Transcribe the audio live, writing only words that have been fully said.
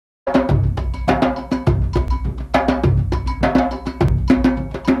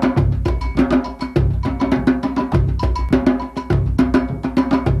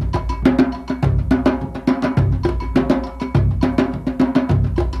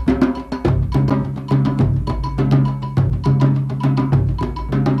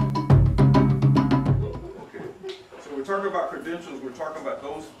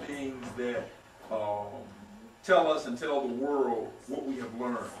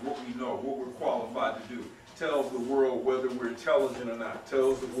what we know, what we're qualified to do. Tells the world whether we're intelligent or not.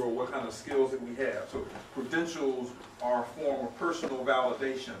 Tells the world what kind of skills that we have. So credentials are a form of personal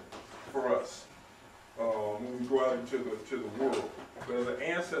validation for us when we go out into the world. But as the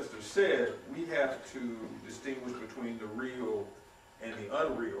ancestors said, we have to distinguish between the real and the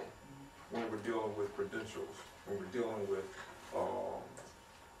unreal when we're dealing with credentials, when we're dealing with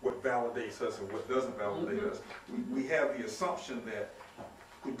what validates us and what doesn't validate us. We have the assumption that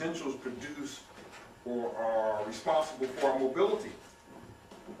credentials produce or are responsible for our mobility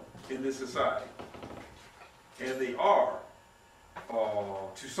in this society. And they are,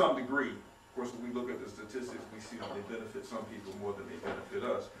 to some degree. Of course, when we look at the statistics, we see that they benefit some people more than they benefit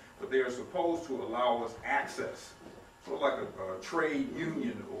us. But they are supposed to allow us access. Sort of like a trade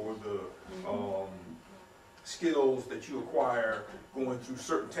union, or the skills that you acquire going through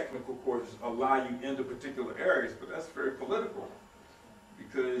certain technical courses allow you into particular areas, but that's very political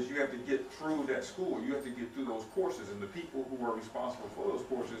because you have to get through that school, you have to get through those courses, and the people who are responsible for those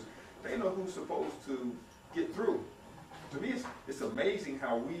courses, they know who's supposed to get through. To me, it's amazing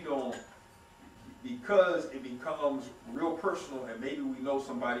how we don't, because it becomes real personal and maybe we know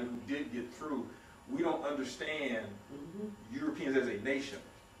somebody who did get through, we don't understand Europeans as a nation.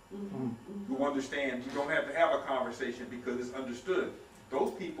 Who understand you don't have to have a conversation because it's understood.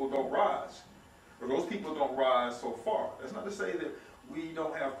 Those people don't rise, or those people don't rise so far. That's not to say that we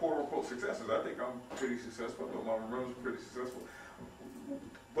don't have quote-unquote successes. I think I'm pretty successful. I know my Monroe's pretty successful.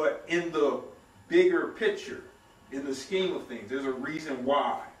 But in the bigger picture, in the scheme of things, there's a reason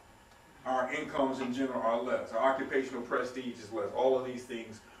why our incomes in general are less. Our occupational prestige is less. All of these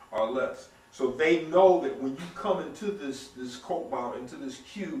things are less. So they know that when you come into this Coke bottle, into this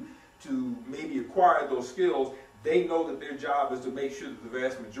queue to maybe acquire those skills, they know that their job is to make sure that the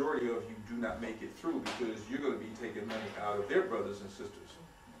vast majority of you do not make it through because you're going to be taking money out of their brothers and sisters'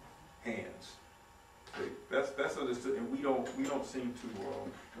 hands. Okay? That's understood, and we don't seem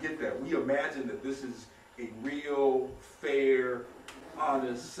to get that. We imagine that this is a real, fair,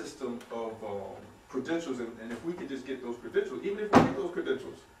 honest system of credentials, and if we could just get those credentials, even if we get those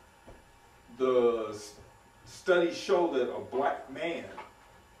credentials, the studies show that a black man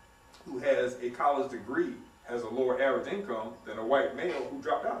who has a college degree has a lower average income than a white male who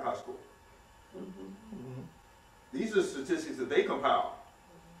dropped out of high school. These are statistics that they compile.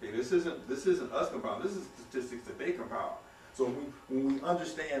 Okay, this isn't us compiling. This is statistics that they compile. So when we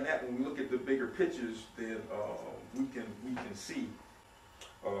understand that, when we look at the bigger pictures, then we can see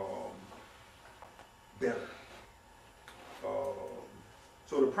better.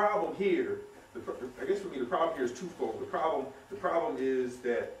 So the problem here, I guess for me, the problem here is twofold. The problem is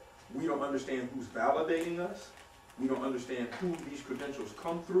that we don't understand who's validating us. We don't understand who these credentials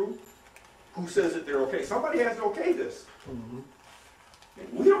come through. Who says that they're okay? Somebody has to okay this.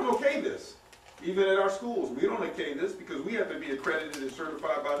 We don't okay this. Even at our schools, we don't okay this because we have to be accredited and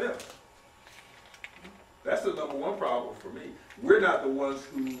certified by them. That's the number one problem for me. We're not the ones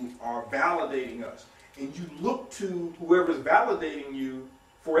who are validating us. And you look to whoever's validating you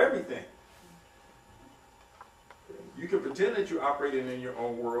for everything. You can pretend that you're operating in your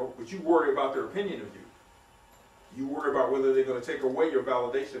own world, but you worry about their opinion of you. You worry about whether they're going to take away your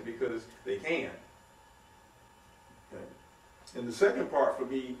validation because they can. Okay. And the second part for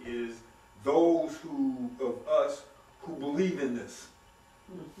me is those of us who believe in this,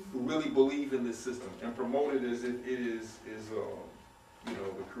 who really believe in this system and promote it as if it is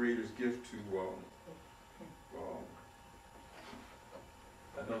the Creator's gift to.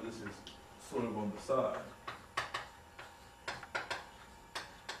 I know this is sort of on the side.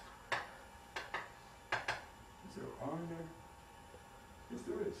 Is there an R in there? Yes,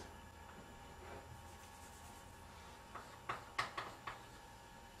 there is.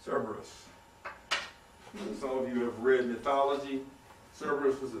 Cerberus. Some of you have read mythology.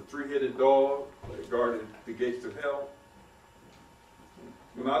 Cerberus was a three-headed dog that guarded the gates of hell.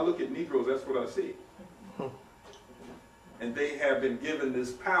 When I look at Negroes, that's what I see. And they have been given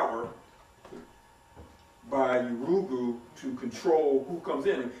this power by yurugu to control who comes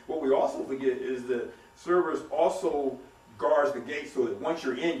in. And what we also forget is that Cerberus also guards the gate so that once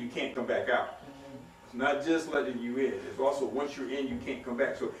you're in, you can't come back out. It's not just letting you in. It's also once you're in, you can't come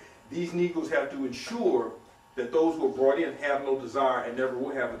back. So these Negroes have to ensure that those who are brought in have no desire and never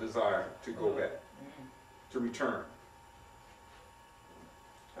will have a desire to go back, to return.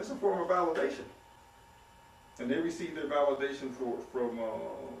 That's a form of validation. And they receive their validation from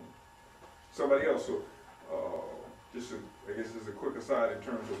somebody else. So I guess as a quick aside in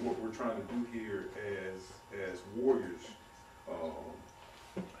terms of what we're trying to do here as warriors.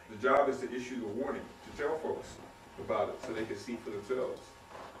 The job is to issue the warning, to tell folks about it so they can see for themselves.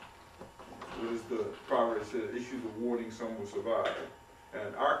 what is the proverb said, issue the warning, some will survive.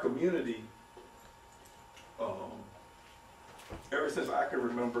 And our community, ever since I can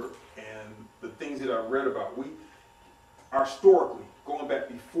remember, and the things that I read about, we are historically, going back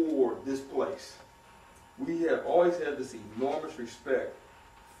before this place, we have always had this enormous respect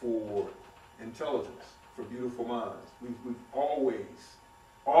for intelligence, for beautiful minds. We've always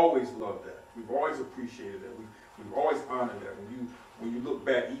loved that. We've always appreciated that. We've always honored that. When you look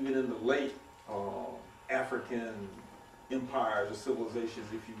back, even in the late African empires or civilizations,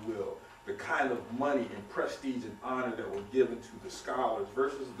 if you will, the kind of money and prestige and honor that were given to the scholars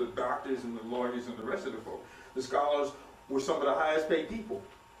versus the doctors and the lawyers and the rest of the folk. The scholars were some of the highest paid people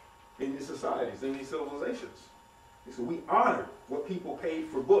in these societies, in these civilizations. And so we honored what people paid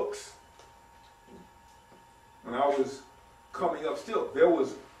for books. When I was coming up still, there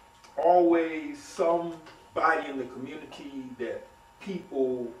was always somebody in the community that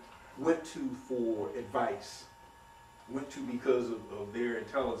people went to for advice, went to because of their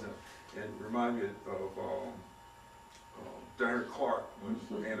intelligence. And remind me of Diana Clark,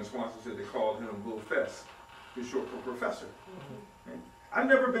 when Anna Swanson said they called him Little Fess, who's short for professor. I've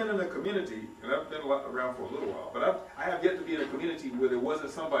never been in a community, and I've been around for a little while, but I have yet to be in a community where there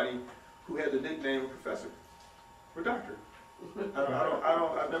wasn't somebody who had the nickname of professor or doctor.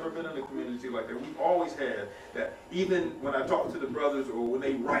 I've never been in a community like that. We've always had that. Even when I talk to the brothers or when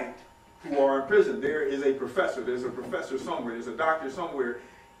they write who are in prison, there is a professor. There's a professor somewhere. There's a doctor somewhere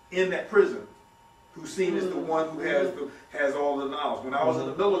in that prison who's seen as the one who has all the knowledge. When I was in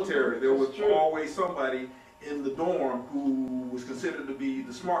the military, there was always somebody in the dorm who was considered to be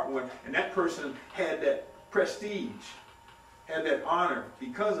the smart one, and that person had that prestige, had that honor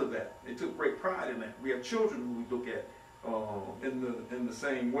because of that. They took great pride in that. We have children who we look at in the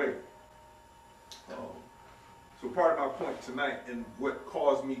same way. So part of my point tonight, and what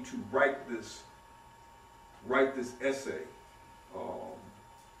caused me to write this essay,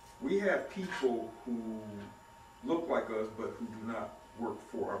 we have people who look like us but who do not work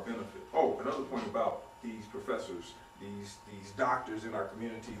for our benefit. Oh, another point about these professors, these doctors in our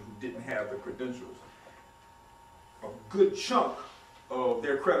community who didn't have the credentials. A good chunk of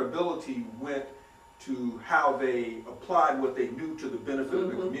their credibility went to how they applied what they knew to the benefit of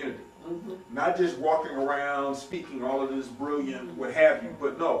the community. Not just walking around speaking all of this brilliant what have you,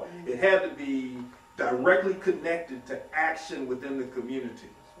 but no, it had to be directly connected to action within the community.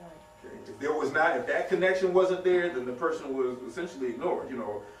 Okay? If that connection wasn't there, then the person was essentially ignored,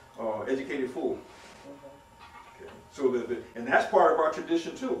 educated fool. Okay? So and that's part of our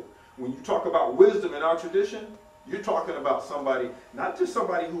tradition too. When you talk about wisdom in our tradition, you're talking about somebody, not just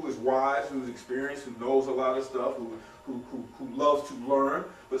somebody who is wise, who's experienced, who knows a lot of stuff, who loves to learn,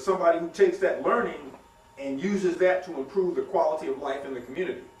 but somebody who takes that learning and uses that to improve the quality of life in the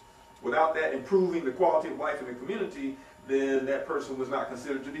community. Without that improving the quality of life in the community, then that person was not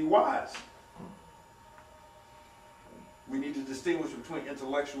considered to be wise. We need to distinguish between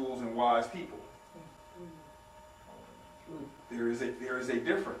intellectuals and wise people. There is a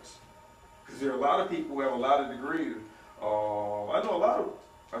difference. Because there are a lot of people who have a lot of degrees. I know a lot of,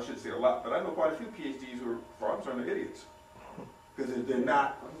 I shouldn't say a lot, but I know quite a few PhDs who are, far I'm concerned, idiots. Because they're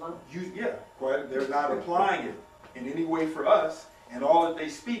not, they're not applying it in any way for us, and all that they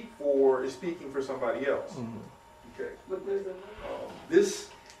speak for is speaking for somebody else. Okay. This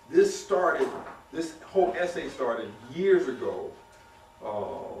whole essay started years ago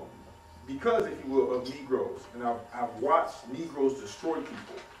because, if you will, of Negroes. And I've watched Negroes destroy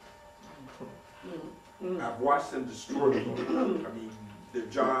people. I've watched them destroy people. I mean, their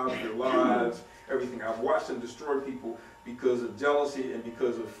jobs, their lives, everything. I've watched them destroy people because of jealousy and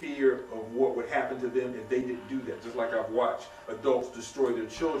because of fear of what would happen to them if they didn't do that. Just like I've watched adults destroy their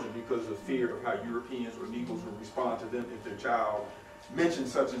children because of fear of how Europeans or Negroes would respond to them if their child mentioned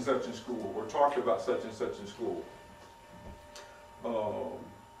such and such in school or talked about such and such in school.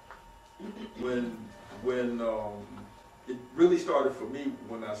 When it really started for me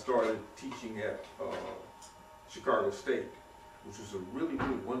when I started teaching at Chicago State, which was a really,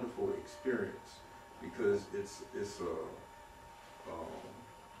 really wonderful experience because it's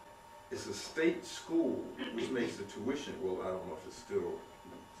a state school which makes the tuition, well, I don't know if it still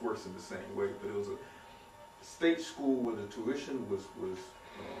works in the same way, but it was a state school where the tuition was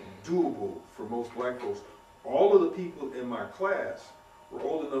doable for most black folks. All of the people in my class were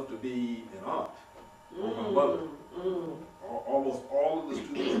old enough to be an aunt or my mother. Almost all of the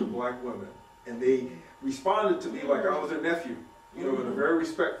students were black women, and they responded to me like I was their nephew, in a very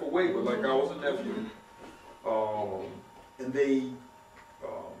respectful way, but like I was a nephew. And they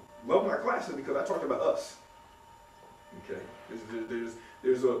loved my classes because I talked about us. Okay,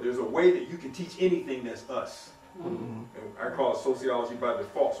 there's a way that you can teach anything that's us. And I call it sociology by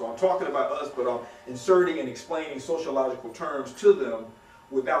default. So I'm talking about us, but I'm inserting and explaining sociological terms to them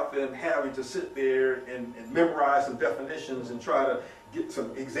without them having to sit there and memorize some definitions and try to get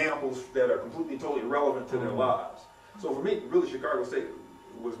some examples that are completely, totally irrelevant to their lives. So for me, really, Chicago State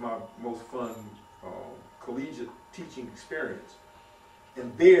was my most fun collegiate teaching experience.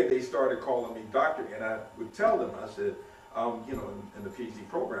 And there they started calling me doctor, and I would tell them, I said, you know, in the PhD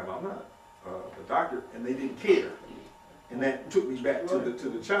program, I'm not a doctor, and they didn't care. And that took me back to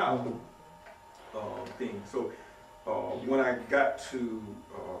the child thing. So when I got to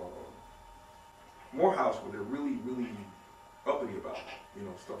Morehouse, where they're really, really uppity about, you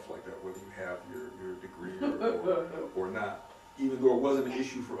know, stuff like that, whether you have your degree or not. Even though it wasn't an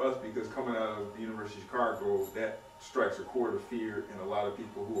issue for us, because coming out of the University of Chicago, that strikes a chord of fear in a lot of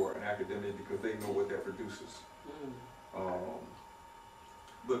people who are an academic, because they know what that produces.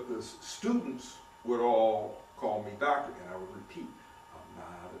 But the students would all call me doctor, and I would repeat, I'm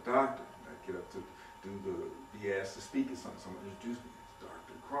not a doctor. And I'd get up to be asked to speak at something. Someone introduced me as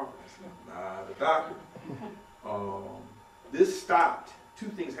Dr. Crawford. I said, I'm not a doctor. This stopped. Two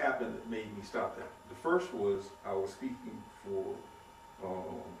things happened that made me stop that. The first was I was speaking for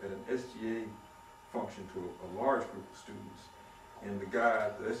at an SGA function to a large group of students, and the guy,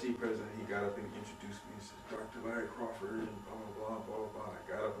 the SGA president, he got up and introduced me and said, Dr. Larry Crawford, and blah, blah, blah, blah, blah.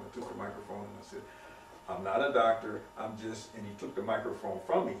 I got up and I took the microphone and I said, I'm not a doctor, I'm just, and he took the microphone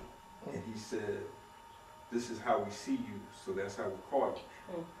from me, and he said, this is how we see you, so that's how we call you.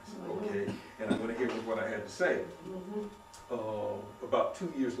 I said, okay, and I'm going to hear what I had to say. About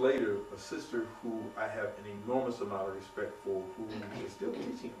 2 years later, a sister who I have an enormous amount of respect for, who is still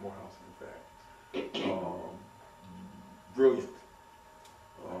teaching at Morehouse, in fact, brilliant.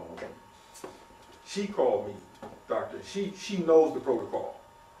 She called me doctor. She knows the protocol.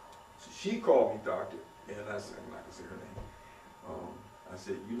 So she called me doctor, and I said, I'm not going to say her name. I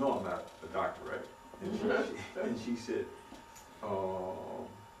said, you know I'm not a doctor, right? And she said,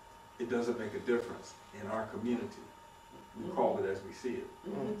 it doesn't make a difference in our community. We call it as we see it.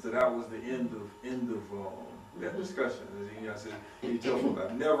 So that was the end of that discussion. And I said, you tell folks,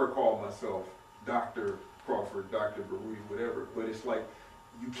 I've never called myself Dr. Crawford, Dr. Baruti, whatever, but it's like,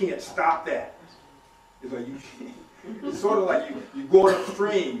 you can't stop that. It's like it's sort of like you go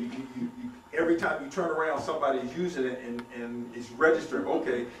upstream. You every time you turn around, somebody's using it and it's registering.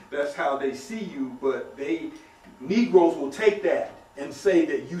 Okay, that's how they see you, but Negroes will take that and say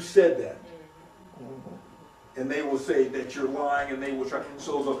that you said that. And they will say that you're lying, and they will try.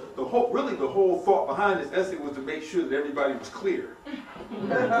 So the whole thought behind this essay was to make sure that everybody was clear.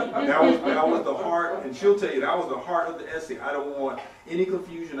 That was the heart, and she'll tell you that was the heart of the essay. I don't want any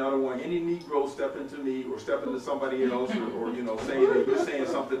confusion. I don't want any Negro step into me or step into somebody else, or you know, saying that you're saying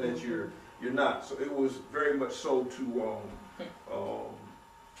something that you're not. So it was very much so to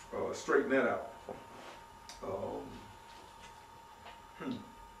straighten that out.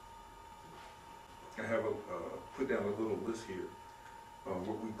 I have put down a little list here,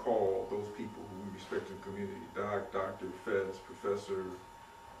 what we call those people who we respect in the community: doctor, feds, professor,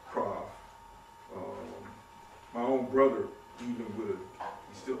 prof. My own brother even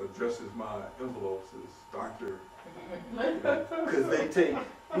he still addresses my envelopes as doctor,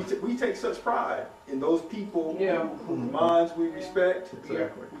 because we take such pride in those people whose minds we respect.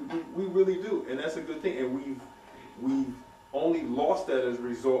 Exactly. We really do, and that's a good thing. And we've only lost that as a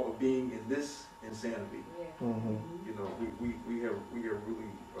result of being in this insanity. You know, we have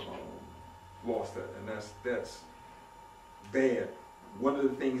really lost that, and that's bad. One of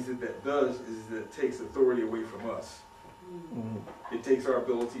the things that does is that it takes authority away from us. It takes our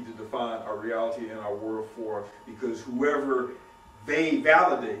ability to define our reality and our world for, because whoever they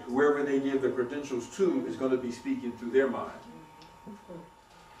validate, whoever they give the credentials to, is going to be speaking through their mind.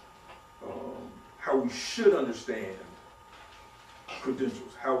 How we should understand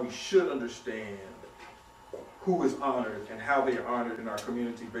credentials, how we should understand who is honored and how they are honored in our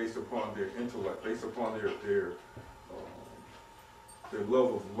community based upon their intellect, based upon their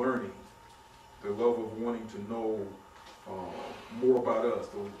love of learning, their love of wanting to know more about us,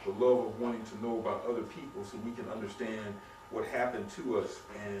 the love of wanting to know about other people, so we can understand what happened to us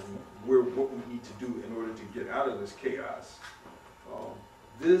and what we need to do in order to get out of this chaos.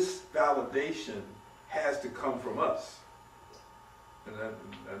 This validation has to come from us. And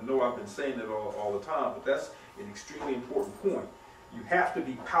I know I've been saying it all the time, but that's an extremely important point. You have to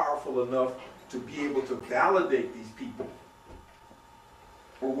be powerful enough to be able to validate these people,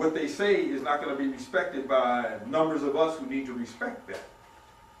 or what they say is not going to be respected by numbers of us who need to respect that.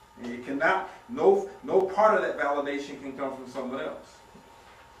 And it cannot, no part of that validation can come from someone else.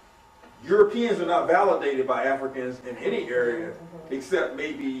 Europeans are not validated by Africans in any area except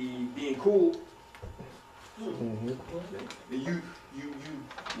maybe being cool. You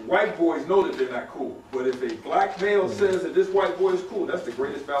white boys know that they're not cool, but if a black male says that this white boy is cool, that's the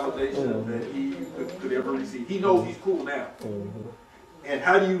greatest validation that he could ever receive. He knows he's cool now. And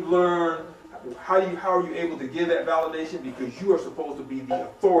how do you learn? How are you able to give that validation? Because you are supposed to be the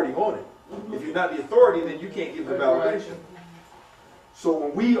authority on it. If you're not the authority, then you can't give the validation. So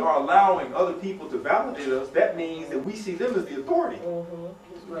when we are allowing other people to validate us, that means that we see them as the authority.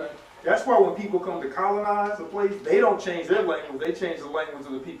 That's why when people come to colonize a place, they don't change their language, they change the language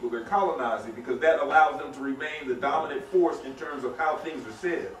of the people they're colonizing, because that allows them to remain the dominant force in terms of how things are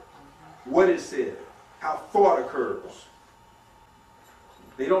said, what is said, how thought occurs.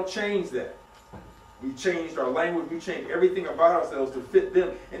 They don't change that. We changed our language, we changed everything about ourselves to fit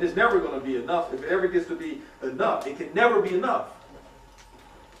them, and it's never going to be enough. If it ever gets to be enough, it can never be enough.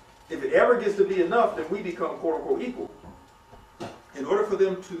 If it ever gets to be enough, then we become quote-unquote equal. In order for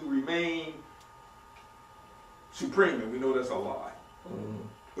them to remain supreme, and we know that's a lie,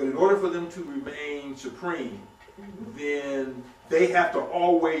 but in order for them to remain supreme, then they have to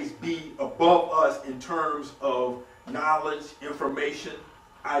always be above us in terms of knowledge, information,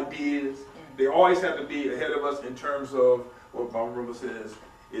 ideas. They always have to be ahead of us in terms of what my brother says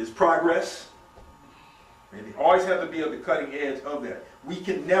is progress. And they always have to be at the cutting edge of that. We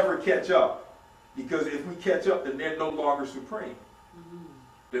can never catch up, because if we catch up, then they're no longer supreme.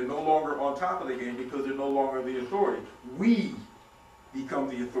 They're no longer on top of the game because they're no longer the authority. We become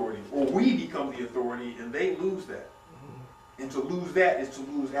the authority, or we become the authority, and they lose that. And to lose that is to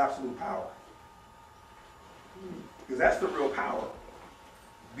lose absolute power. Because that's the real power.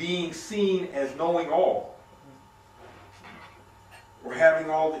 Being seen as knowing all, or having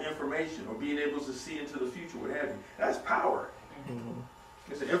all the information, or being able to see into the future, what have you. That's power.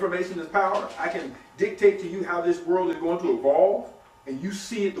 Because information is power. I can dictate to you how this world is going to evolve, and you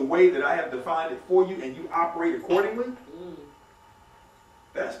see it the way that I have defined it for you, and you operate accordingly.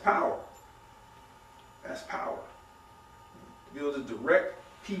 That's power. That's power. To be able to direct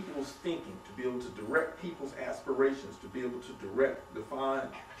people's thinking, to be able to direct people's aspirations, to be able to define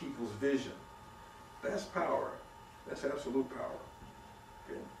people's vision. That's power. That's absolute power.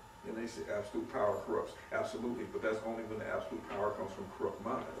 Okay? And they say absolute power corrupts. Absolutely, but that's only when the absolute power comes from corrupt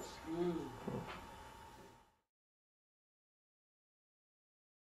minds.